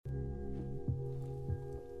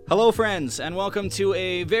Hello, friends, and welcome to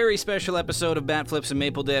a very special episode of Bat Flips and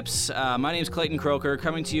Maple Dips. My name's Clayton Croker,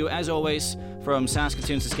 coming to you, as always, from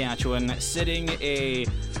Saskatoon, Saskatchewan, sitting a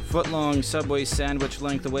foot-long Subway sandwich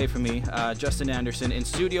length away from me, Justin Anderson, in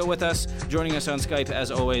studio with us. Joining us on Skype,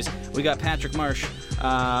 as always, we got Patrick Marsh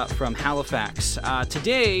from Halifax.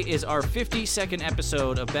 Today is our 52nd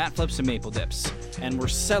episode of Bat Flips and Maple Dips, and we're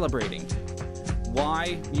celebrating.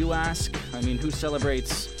 Why, you ask? I mean, who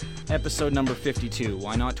celebrates episode number 52?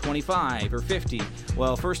 Why not 25 or 50?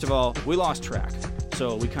 Well, first of all, we lost track,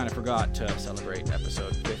 so we kind of forgot to celebrate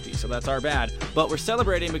episode 50, so that's our bad. But we're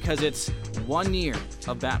celebrating because it's 1 year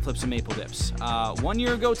of Bat Flips and Maple Dips. 1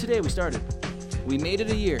 year ago today we started. We made it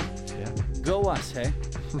a year. Yeah. Go us, hey?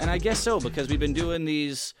 And I guess so, because we've been doing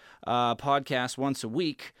these podcasts once a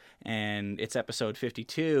week, and it's episode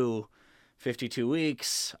 52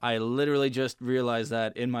 weeks. I literally just realized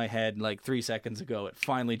that in my head like 3 seconds ago. It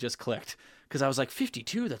finally just clicked. Because I was like,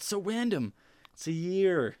 52? That's so random. It's a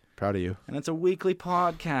year. Proud of you. And it's a weekly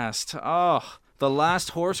podcast. Oh, the last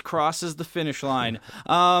horse crosses the finish line.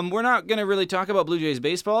 We're not going to really talk about Blue Jays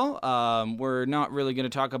baseball. We're not really going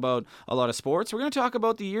to talk about a lot of sports. We're going to talk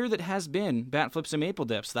about the year that has been Bat Flips and Maple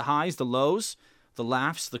Dips. The highs, the lows, the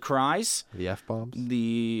laughs, the cries. The F-bombs.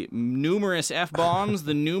 The numerous F-bombs,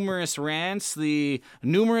 the numerous rants, the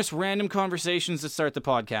numerous random conversations that start the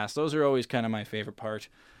podcast. Those are always kind of my favorite part.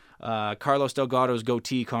 Carlos Delgado's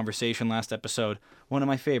goatee conversation last episode, one of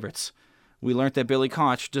my favorites. We learned that Billy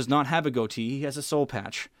Koch does not have a goatee, he has a soul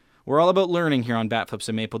patch. We're all about learning here on Bat Flips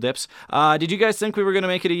and Maple Dips. Did you guys think we were going to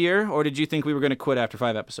make it a year, or did you think we were going to quit after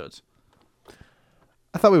 5 episodes?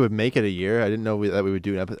 I thought we would make it a year. I didn't know that we would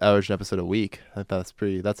do an episode a week. I thought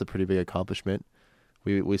that's a pretty big accomplishment.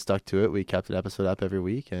 We stuck to it. We kept an episode up every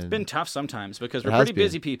week. And it's been tough sometimes because we're pretty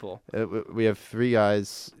busy people. We have 3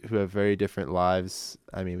 guys who have very different lives.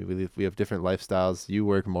 I mean, we have different lifestyles. You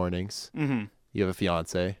work mornings. Mm-hmm. You have a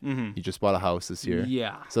fiance. Mm-hmm. You just bought a house this year.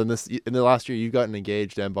 Yeah. So in the last year, you've gotten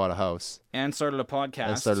engaged and bought a house. And started a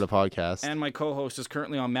podcast. And my co-host is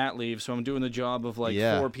currently on mat leave, so I'm doing the job of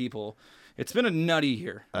 4 people. It's been a nutty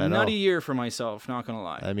year. Nutty year for myself, not going to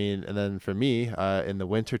lie. I mean, and then for me, in the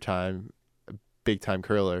winter time, big time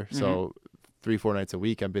curler. Mm-hmm. So 3-4 nights a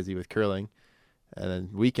week, I'm busy with curling. And then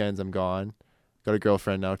weekends, I'm gone. Got a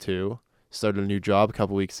girlfriend now, too. Started a new job a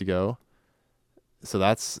couple weeks ago. So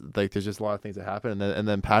that's there's just a lot of things that happen. And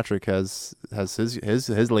then Patrick has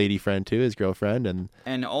his lady friend, too, his girlfriend.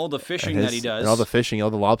 And all the fishing that he does. And all the fishing,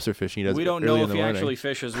 all the lobster fishing he does. We don't know if he actually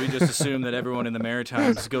fishes. We just assume that everyone in the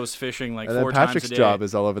Maritimes goes fishing 4 times a day. Patrick's job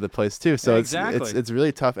is all over the place, too. So exactly. It's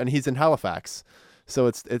really tough. And he's in Halifax. So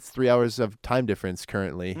it's 3 hours of time difference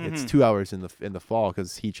currently. Mm-hmm. It's 2 hours in the fall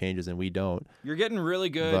because he changes and we don't. You're getting really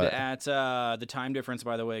good at the time difference,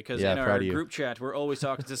 by the way, because in our group chat, we're always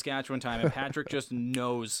talking Saskatchewan time, and Patrick just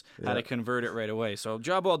knows how to convert it right away. So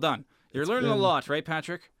job well done. You're learning a lot, right,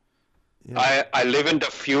 Patrick? Yeah. I live in the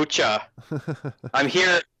future. I'm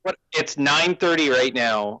here. It's 9:30 right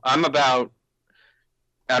now. I'm about,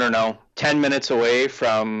 10 minutes away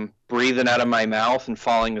from breathing out of my mouth and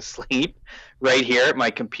falling asleep right here at my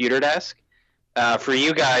computer desk. For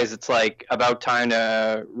you guys, it's about time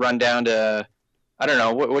to run down to,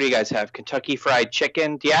 what do you guys have? Kentucky Fried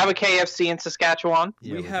Chicken? Do you have a KFC in Saskatchewan?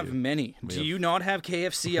 Yeah, we have many. Do you not have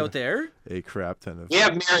KFC out there? A crap ton of. We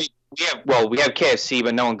have KFC,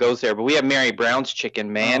 but no one goes there. But we have Mary Brown's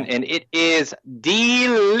chicken, man, and it is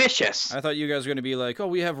delicious. I thought you guys were going to be like,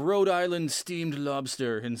 we have Rhode Island steamed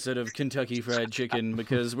lobster instead of Kentucky Fried Chicken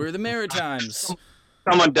because we're the Maritimes.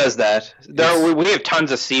 Someone does that. We have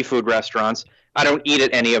tons of seafood restaurants. I don't eat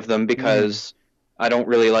at any of them because I don't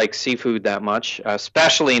really like seafood that much,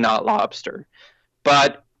 especially not lobster.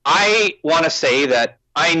 But I want to say that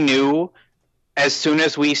I knew as soon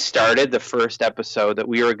as we started the first episode that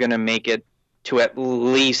we were going to make it to at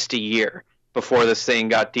least a year before this thing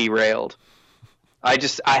got derailed. I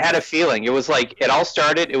had a feeling. It was it all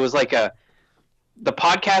started, it was the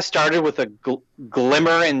podcast started with a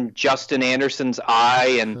glimmer in Justin Anderson's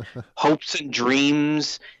eye and hopes and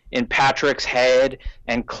dreams in Patrick's head.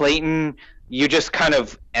 And Clayton, you just kind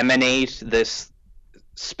of emanate this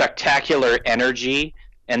spectacular energy,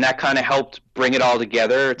 and that kind of helped bring it all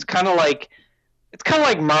together. It's kind of like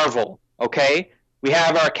Marvel, okay? We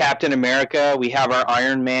have our Captain America, we have our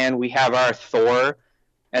Iron Man, we have our Thor,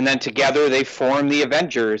 and then together they form the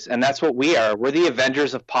Avengers, and that's what we are. We're the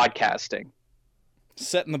Avengers of podcasting.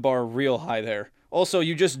 Setting the bar real high there. Also,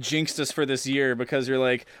 you just jinxed us for this year because you're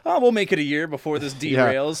like, oh, we'll make it a year before this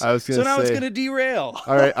derails. I was gonna so now it's say- going to derail.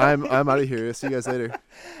 All right, I'm out of here. See you guys later.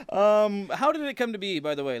 How did it come to be,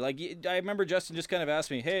 by the way? Like, I remember Justin just kind of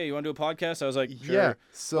asked me, hey, you want to do a podcast? I was like, sure. Yeah.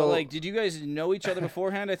 So But, like, did you guys know each other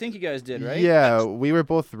beforehand? I think you guys did, right? Yeah, we were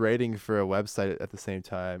both writing for a website at the same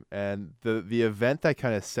time, and the event that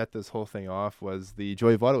kind of set this whole thing off was the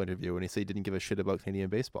Joey Votto interview when he said he didn't give a shit about Canadian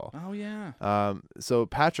baseball. Oh, yeah. So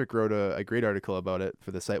Patrick wrote a great article about it for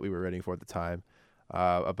the site we were writing for at the time,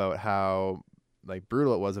 about how like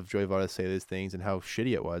brutal it was of Joey Votto to say these things and how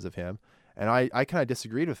shitty it was of him. And I kind of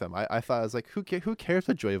disagreed with him. I thought, I was like, who cares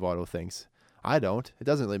what Joey Votto thinks? I don't. It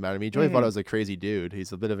doesn't really matter to me. Joey Votto is a crazy dude.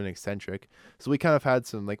 He's a bit of an eccentric. So we kind of had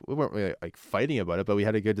some, like, we weren't really like fighting about it, but we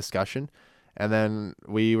had a good discussion. And then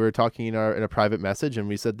we were talking in a private message, and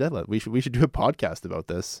we said, Deadlift, we should do a podcast about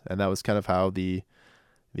this. And that was kind of how the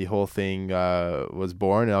whole thing was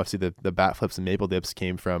born. And obviously the bat flips and maple dips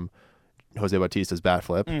came from Jose Bautista's bat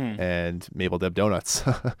flip and maple dip donuts.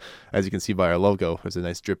 As you can see by our logo, there's a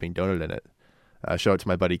nice dripping donut in it. Shout out to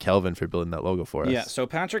my buddy Kelvin for building that logo for us. Yeah, so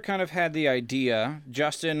Patrick kind of had the idea.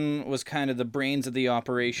 Justin was kind of the brains of the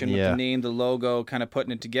operation with the name, the logo, kind of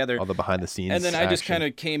putting it together. All the behind the scenes. And then I just kind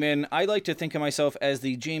of came in. I like to think of myself as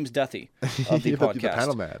the James Duthie of the podcast. The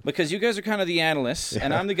panel man. Because you guys are kind of the analysts,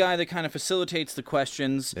 and I'm the guy that kind of facilitates the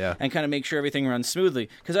questions and kind of makes sure everything runs smoothly.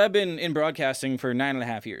 Because I've been in broadcasting for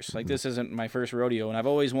 9.5 years. Like, this isn't my first rodeo, and I've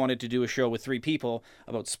always wanted to do a show with 3 people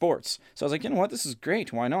about sports. So I was like, you know what, this is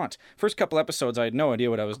great. Why not? First couple episodes, I had no idea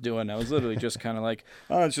what I was doing. I was literally just kind of like,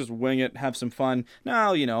 oh, let's just wing it, have some fun.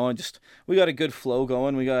 Now, you know, we got a good flow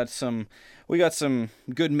going. We got some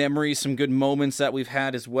good memories, some good moments that we've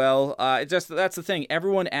had as well. That's the thing.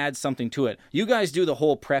 Everyone adds something to it. You guys do the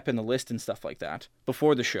whole prep and the list and stuff like that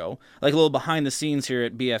before the show, like a little behind the scenes here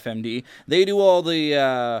at BFMD. They do all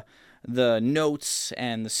the notes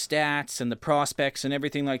and the stats and the prospects and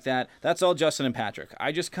everything like that. That's all Justin and Patrick.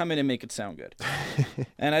 I just come in and make it sound good.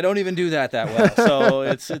 And I don't even do that well. So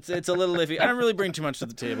it's a little iffy. I don't really bring too much to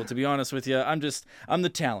the table, to be honest with you. I'm the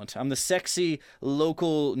talent. I'm the sexy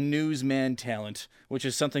local newsman talent, which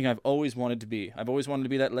is something I've always wanted to be. I've always wanted to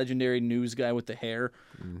be that legendary news guy with the hair,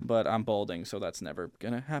 but I'm balding, so that's never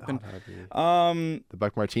going to happen. The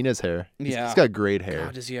Buck Martinez hair. He's got great hair.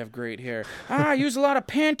 God, does he have great hair? I use a lot of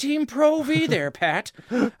Pantene Pro V there, Pat.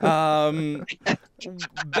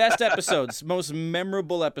 Best episodes, most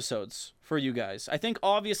memorable episodes for you guys. I think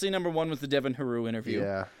obviously number 1 was the Devin Haru interview.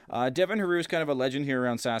 Yeah. Devin Haru is kind of a legend here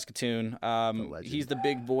around Saskatoon. He's the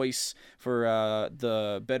big voice for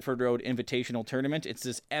the Bedford Road Invitational Tournament. It's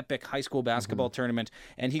this epic high school basketball tournament,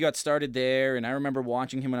 and he got started there, and I remember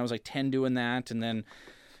watching him when I was like 10 doing that, and then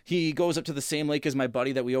he goes up to the same lake as my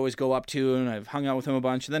buddy that we always go up to, and I've hung out with him a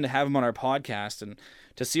bunch. And then to have him on our podcast and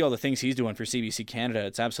to see all the things he's doing for CBC Canada,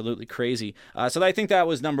 it's absolutely crazy. So I think that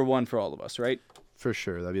was number 1 for all of us, right? For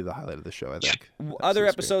sure. That'd be the highlight of the show, I think. Other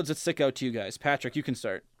episodes that stick out to you guys. Patrick, you can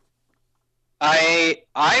start. I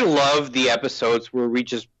love the episodes where we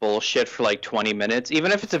just bullshit for like 20 minutes,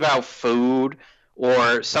 even if it's about food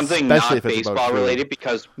or something Especially not if it's about baseball food. related,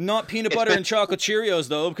 because Not peanut butter and chocolate Cheerios,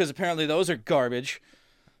 though, because apparently those are garbage.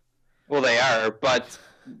 well, they are, but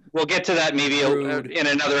we'll get to that maybe in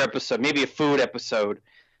another episode, maybe a food episode.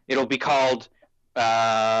 It'll be called,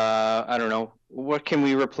 I don't know, what can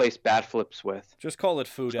we replace bat flips with? Just call it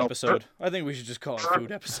food episode. I think we should just call it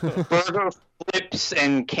food episode. Burger flips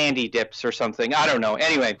and candy dips or something. I don't know.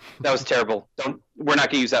 Anyway, that was terrible. We're not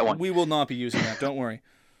going to use that one. We will not be using that. Don't worry.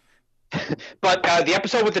 But the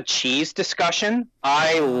episode with the cheese discussion,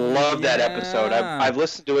 I love that episode. I've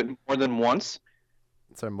listened to it more than once.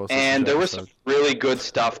 It's our most And there was episode. some really good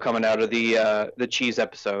stuff coming out of the cheese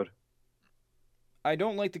episode. I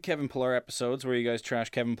don't like the Kevin Pillar episodes where you guys trash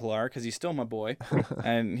Kevin Pillar because he's still my boy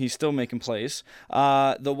and he's still making plays.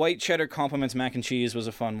 The white cheddar compliments mac and cheese was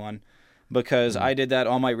a fun one because I did that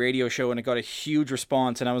on my radio show and it got a huge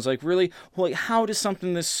response. And I was like, really? Well, how does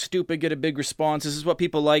something this stupid get a big response? This is what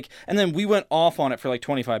people like. And then we went off on it for like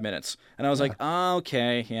 25 minutes. And I was like, oh,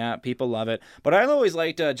 okay, yeah, people love it. But I always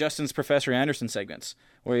liked Justin's Professor Anderson segments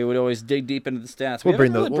where he would always dig deep into the stats. We'll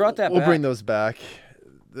bring really those. brought that We'll back. bring those back.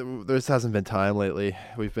 There just hasn't been time lately.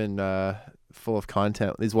 We've been full of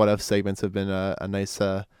content. These what if segments have been a nice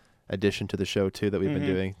addition to the show too that we've been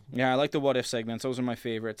doing. Yeah, I like the what if segments. Those are my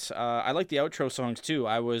favorites. I like the outro songs too.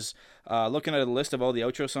 I was looking at a list of all the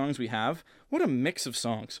outro songs we have. What a mix of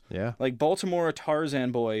songs. Yeah. Like Baltimore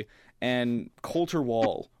Tarzan Boy and Coulter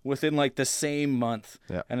Wall within like the same month.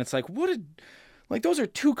 Yeah. And it's like, Like, those are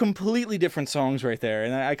two completely different songs right there.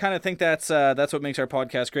 And I kind of think that's what makes our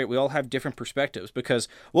podcast great. We all have different perspectives because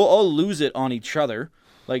we'll all lose it on each other,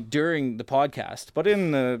 like, during the podcast. But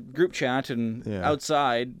in the group chat and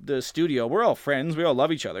outside the studio, we're all friends. We all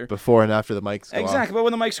love each other. Before and after the mics go Exactly. off. But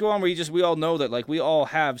when the mics go on, we all know that, like, we all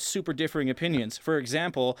have super differing opinions. For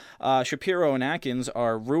example, Shapiro and Atkins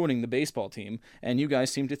are ruining the baseball team, and you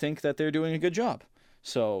guys seem to think that they're doing a good job.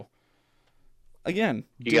 So... Again,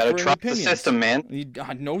 you gotta trust opinions. the system, man.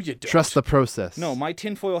 No, you don't. Trust the process. No, my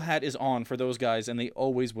tinfoil hat is on for those guys, and they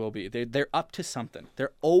always will be. They're up to something.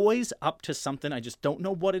 They're always up to something. I just don't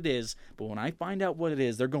know what it is, but when I find out what it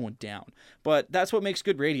is, they're going down. But that's what makes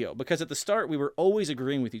good radio, because at the start, we were always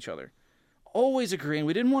agreeing with each other. Always agreeing.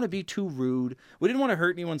 We didn't want to be too rude. We didn't want to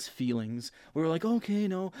hurt anyone's feelings. We were like, okay,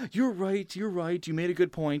 no, you're right. You made a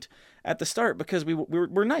good point at the start, because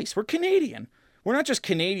we're nice. We're Canadian. We're not just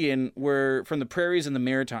Canadian, we're from the prairies and the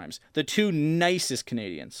Maritimes, the two nicest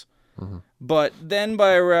Canadians. Mm-hmm. But then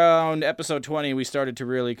by around episode 20, we started to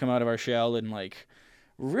really come out of our shell and, like,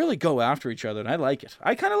 really go after each other, and I like it.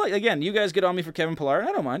 I kind of like, again, you guys get on me for Kevin Pillar, and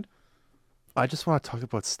I don't mind. I just want to talk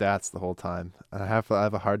about stats the whole time. And I have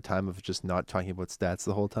a hard time of just not talking about stats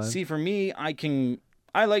the whole time. See, for me,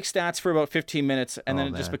 I like stats for about 15 minutes, and then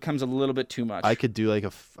it just becomes a little bit too much. I could do like a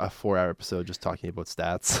 4-hour episode just talking about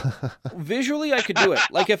stats. Visually, I could do it.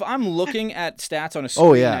 Like, if I'm looking at stats on a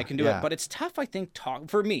screen, I can do it. But it's tough, I think,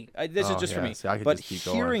 for me. This is just for me. So but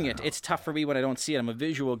hearing it, it's tough for me when I don't see it. I'm a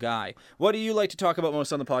visual guy. What do you like to talk about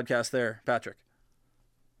most on the podcast there, Patrick?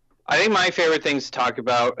 I think my favorite things to talk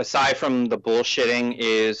about, aside from the bullshitting,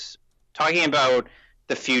 is talking about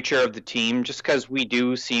the future of the team, just because we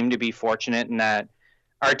do seem to be fortunate in that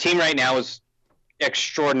our team right now is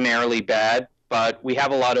extraordinarily bad, but we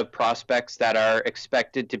have a lot of prospects that are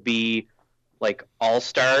expected to be like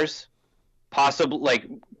all-stars. Possible, like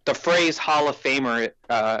the phrase Hall of Famer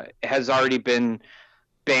has already been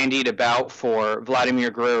bandied about for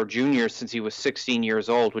Vladimir Guerrero Jr. since he was 16 years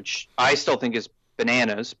old, which I still think is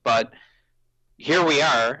bananas. But here we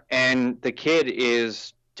are, and the kid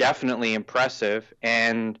is definitely impressive,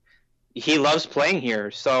 and he loves playing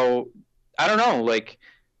here. So I don't know, like,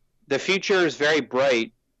 the future is very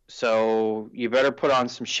bright, so you better put on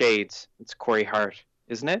some shades. It's Corey Hart,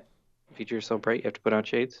 isn't it? The future is so bright, you have to put on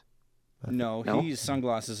shades? No, he's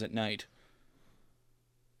sunglasses at night.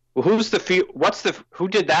 Well, who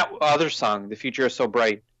did that other song, The Future is So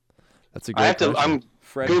Bright? That's a great question. I'm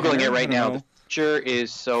Fred Googling Penner? it right now. The future is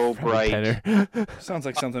so bright. Sounds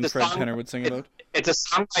like something Fred Penner would sing about. It's a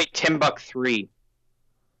song by Timbuk 3.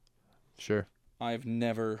 Sure. I've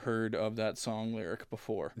never heard of that song lyric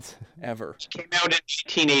before, ever. It came out in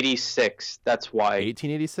 1886. That's why.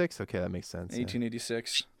 1886? Okay, that makes sense.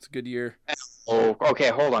 1886. It's a good year. Oh, okay.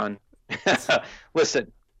 Hold on.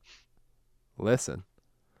 Listen.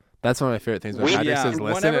 That's one of my favorite things when Patrick says listen,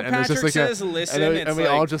 whenever and there's just Patrick like says listen, and we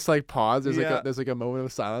all just like pause. There's Yeah. like a moment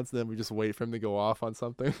of silence, and then we just wait for him to go off on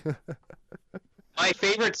something. My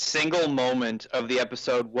favorite single moment of the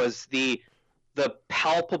episode was the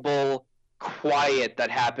palpable quiet that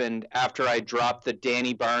happened after I dropped the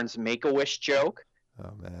Danny Barnes Make-A-Wish joke. Oh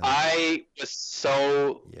man. I was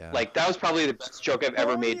so like, that was probably the best joke I've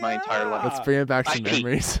ever made my entire life. Let's bring it back some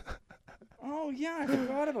memories. Oh yeah, I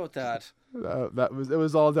forgot about that. It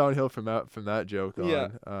was all downhill from that joke on.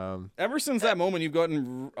 Yeah. Ever since that moment, you've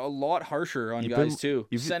gotten a lot harsher on guys too.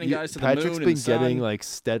 Sending guys to the moon. Patrick's and been the sun. getting like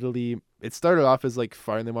steadily. It started off as like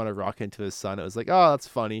firing them on a rocket into the sun. It was like, oh, that's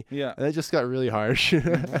funny. Yeah. And it just got really harsh.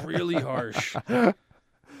 Really harsh.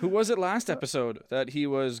 Who was it last episode that he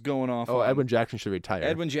was going off on? Edwin Jackson should retire.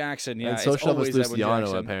 Edwin Jackson, yeah. And so should always Edwin Luciano,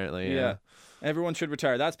 Jackson. apparently. Yeah. Everyone should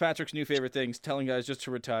retire. That's Patrick's new favorite things, telling guys just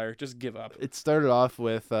to retire. Just give up. It started off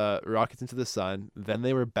with rockets into the sun. Then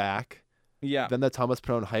they were back. Yeah. Then the Thomas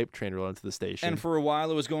Perone hype train rolled into the station. And for a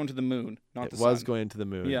while, it was going to the moon, not the sun. It was going to the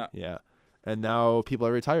moon. Yeah. Yeah. And now people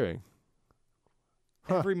are retiring.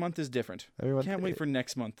 Every month is different. Every Can't wait for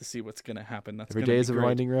next month to see what's going to happen. That's Every day is a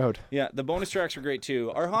winding road. Yeah, the bonus tracks were great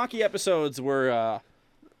too. Our hockey episodes were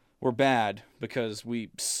bad because we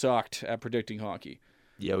sucked at predicting hockey.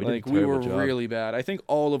 Yeah, we did a we were terrible job. really bad. I think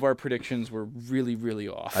all of our predictions were really, really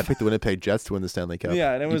off. I picked the Winnipeg Jets to win the Stanley Cup.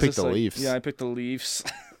 Yeah, and it was you picked just the like, Leafs. Yeah, I picked the Leafs.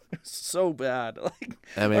 So bad. Like,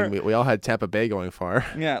 I mean, we all had Tampa Bay going far.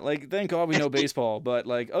 Yeah, like, thank God we know baseball, but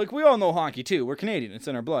like we all know hockey too. We're Canadian; it's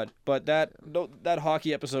in our blood. But that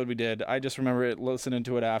hockey episode we did, I just remember listening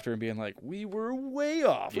to it after and being like, we were way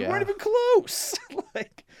off. We weren't even close.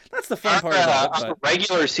 Like, that's the fun part about it. Our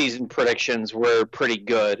regular season predictions were pretty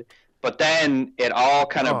good, but then it all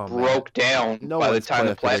kind of broke down by the time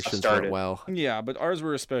the playoffs started. Well, yeah, but ours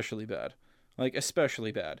were especially bad. like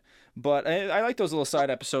especially bad. But I like those little side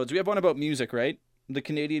episodes. We have one about music, right? The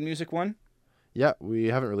Canadian music one. Yeah, we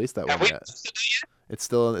haven't released that one yet. It's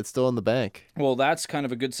still in the bank. Well, that's kind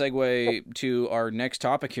of a good segue to our next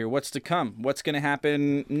topic here. What's to come? What's going to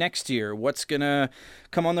happen next year? What's going to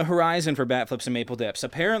come on the horizon for Bat Flips and Maple Dips?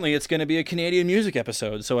 Apparently, it's going to be a Canadian music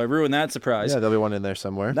episode, so I ruined that surprise. Yeah, there'll be one in there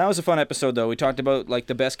somewhere. That was a fun episode, though. We talked about like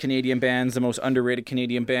the best Canadian bands, the most underrated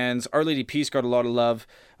Canadian bands. Our Lady Peace got a lot of love.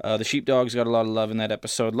 The Sheepdogs got a lot of love in that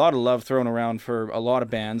episode. A lot of love thrown around for a lot of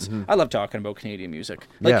bands. I love talking about Canadian music.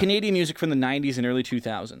 Like Canadian music from the 90s and early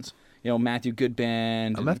 2000s. You know, Matthew Goodband.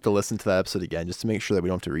 I'm going to have to listen to that episode again just to make sure that we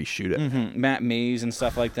don't have to reshoot it. Matt Mays and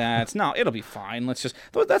stuff like that. No, it'll be fine. That's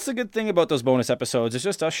the good thing about those bonus episodes. It's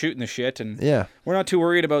just us shooting the shit, and we're not too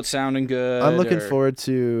worried about sounding good. I'm looking forward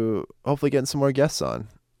to hopefully getting some more guests on.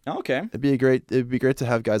 Okay. It'd be great to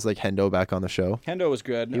have guys like Hendo back on the show. Hendo was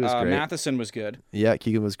good. He was great. Matheson was good. Yeah,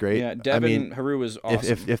 Keegan was great. Yeah, Devin Haru was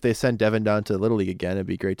awesome. If they send Devin down to Little League again, it'd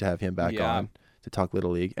be great to have him back on to talk Little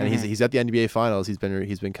League. And he's at the NBA Finals. He's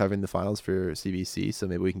been covering the finals for CBC, so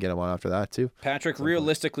maybe we can get him on after that too. Patrick,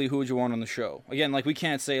 realistically, who would you want on the show? Again, like we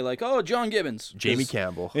can't say like, oh, John Gibbons, Jamie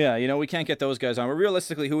Campbell. Yeah, we can't get those guys on. But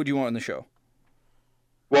realistically, who would you want on the show?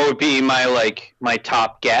 What would be my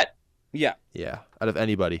top get? Yeah, out of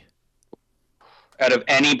anybody. Out of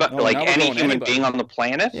anybody, any human being on the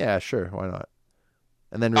planet? Yeah, sure. Why not?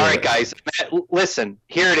 And then all right, guys, listen.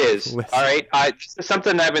 Here it is. All right, this is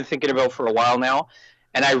something I've been thinking about for a while now,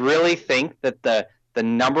 and I really think that the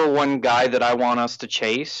number one guy that I want us to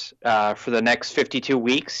chase for the next 52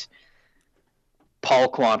 weeks,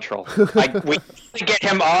 Paul Quantrill. We need to get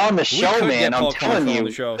him on the show, man. I'm telling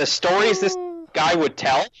you, the stories this guy would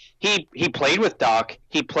tell. He played with Doc.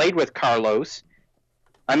 He played with Carlos.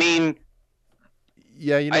 I mean.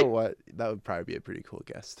 Yeah, you know what? That would probably be a pretty cool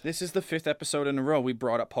guest. This is the 5th episode in a row we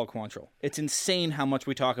brought up Paul Quantrill. It's insane how much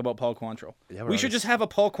we talk about Paul Quantrill. Yeah, we should just have a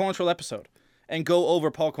Paul Quantrill episode and go over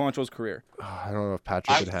Paul Quantrill's career. I don't know if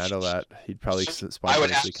Patrick would handle that. He'd probably I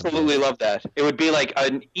would absolutely love that. It would be like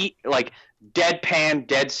deadpan,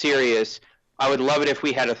 dead serious. I would love it if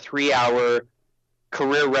we had a 3-hour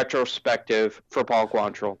career retrospective for Paul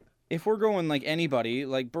Quantrill. If we're going like anybody,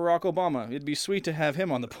 like Barack Obama, it'd be sweet to have him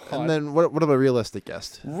on the pod. And then what about a realistic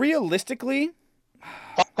guest? Realistically?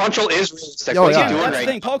 Paul Quantrill is realistic. Oh, yeah, that's the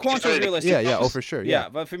thing. Paul Quantrill is realistic. Yeah, oh, for sure. Yeah,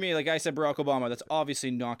 but for me, like I said, Barack Obama, that's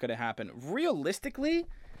obviously not going to happen. Realistically,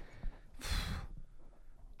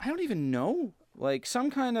 I don't even know. Like some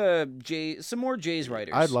kind of some more Jays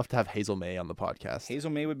writers. I'd love to have Hazel May on the podcast. Hazel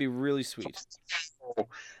May would be really sweet.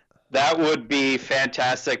 That would be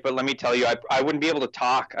fantastic, but let me tell you, I wouldn't be able to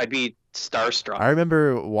talk. I'd be starstruck. I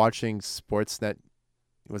remember watching Sportsnet.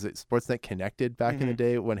 Was it Sportsnet Connected back in the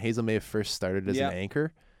day when Hazel May first started as an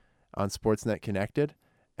anchor on Sportsnet Connected?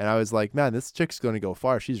 And I was like, man, this chick's going to go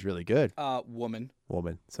far. She's really good. Woman,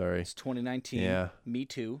 sorry. It's 2019. Yeah. Me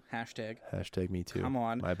too. Hashtag me too. Come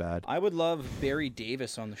on. My bad. I would love Barry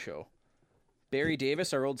Davis on the show. Barry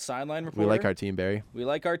Davis, our old sideline reporter. We like our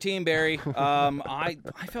team, Barry. I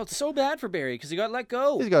felt so bad for Barry because he got let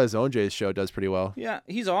go. He's got his own Jays show, does pretty well. Yeah,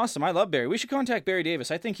 he's awesome. I love Barry. We should contact Barry Davis.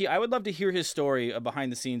 I would love to hear his story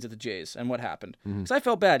behind the scenes at the Jays and what happened. Because I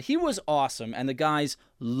felt bad. He was awesome, and the guys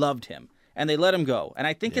loved him, and they let him go. And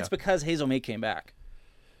I think it's because Hazel May came back.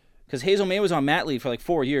 Because Hazel May was on mat leave for like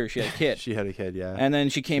 4 years. She had a kid. She had a kid, yeah. And then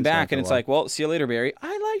she came back, and it's like, well, see you later, Barry.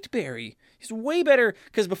 I liked Barry. He's way better,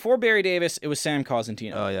 because before Barry Davis, it was Sam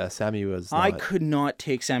Cosentino. Oh, yeah, Sammy was I could not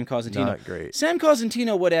take Sam Cosentino. Not great. Sam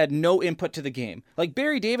Cosentino would add no input to the game. Like,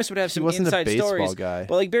 Barry Davis would have some inside stories. He wasn't a baseball guy.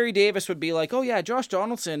 But, like, Barry Davis would be like, oh, yeah, Josh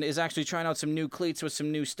Donaldson is actually trying out some new cleats with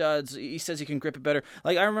some new studs. He says he can grip it better.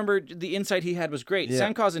 Like, I remember the insight he had was great. Yeah.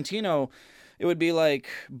 Sam Cosentino... It would be like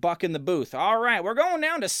Buck in the booth. All right, we're going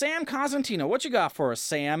down to Sam Cosentino. What you got for us,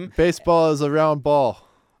 Sam? Baseball is a round ball.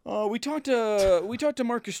 We talked to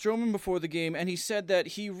Marcus Stroman before the game, and he said that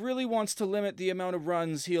he really wants to limit the amount of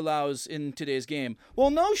runs he allows in today's game. Well,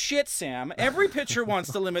 no shit, Sam. Every pitcher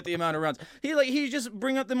wants to limit the amount of runs. He just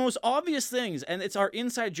bring up the most obvious things, and it's our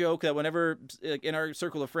inside joke that whenever in our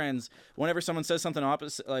circle of friends, whenever someone says something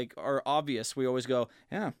opposite, like or obvious, we always go,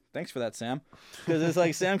 "Yeah, thanks for that, Sam," because it's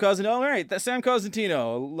like Sam Cosentino. All right, that's Sam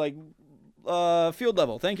Cosentino, like. Field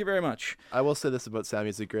level. Thank you very much. I will say this about Sammy: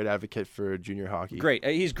 he's a great advocate for junior hockey. Great.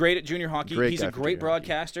 He's great at junior hockey. He's a great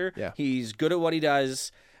broadcaster. Yeah. He's good at what he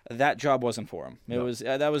does. That job wasn't for him. It was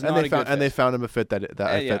that was not a good fit. And they found him a fit that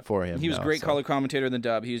fit for him. He was a great color commentator in the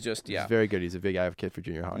dub. He's just He's very good. He's a big advocate for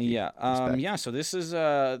junior hockey. Yeah. So this is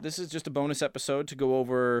just a bonus episode to go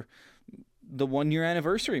over the 1 year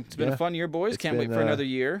anniversary. It's been a fun year, boys. Can't wait for another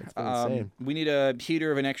year. It's been insane. We need a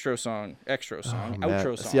heater of an outro song.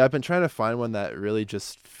 Man. See, I've been trying to find one that really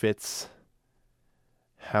just fits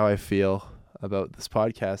how I feel about this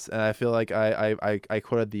podcast, and I feel like I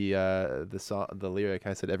quoted the song, the lyric.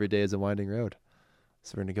 I said, "Every day is a winding road,"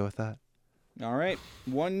 so we're gonna go with that. All right.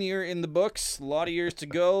 1 year in the books. A lot of years to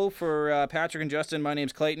go for Patrick and Justin. My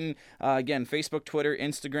name's Clayton. Again, Facebook, Twitter,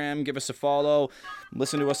 Instagram. Give us a follow.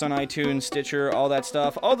 Listen to us on iTunes, Stitcher, all that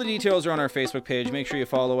stuff. All the details are on our Facebook page. Make sure you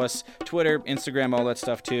follow us. Twitter, Instagram, all that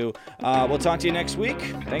stuff too. We'll talk to you next week.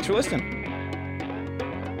 Thanks for listening.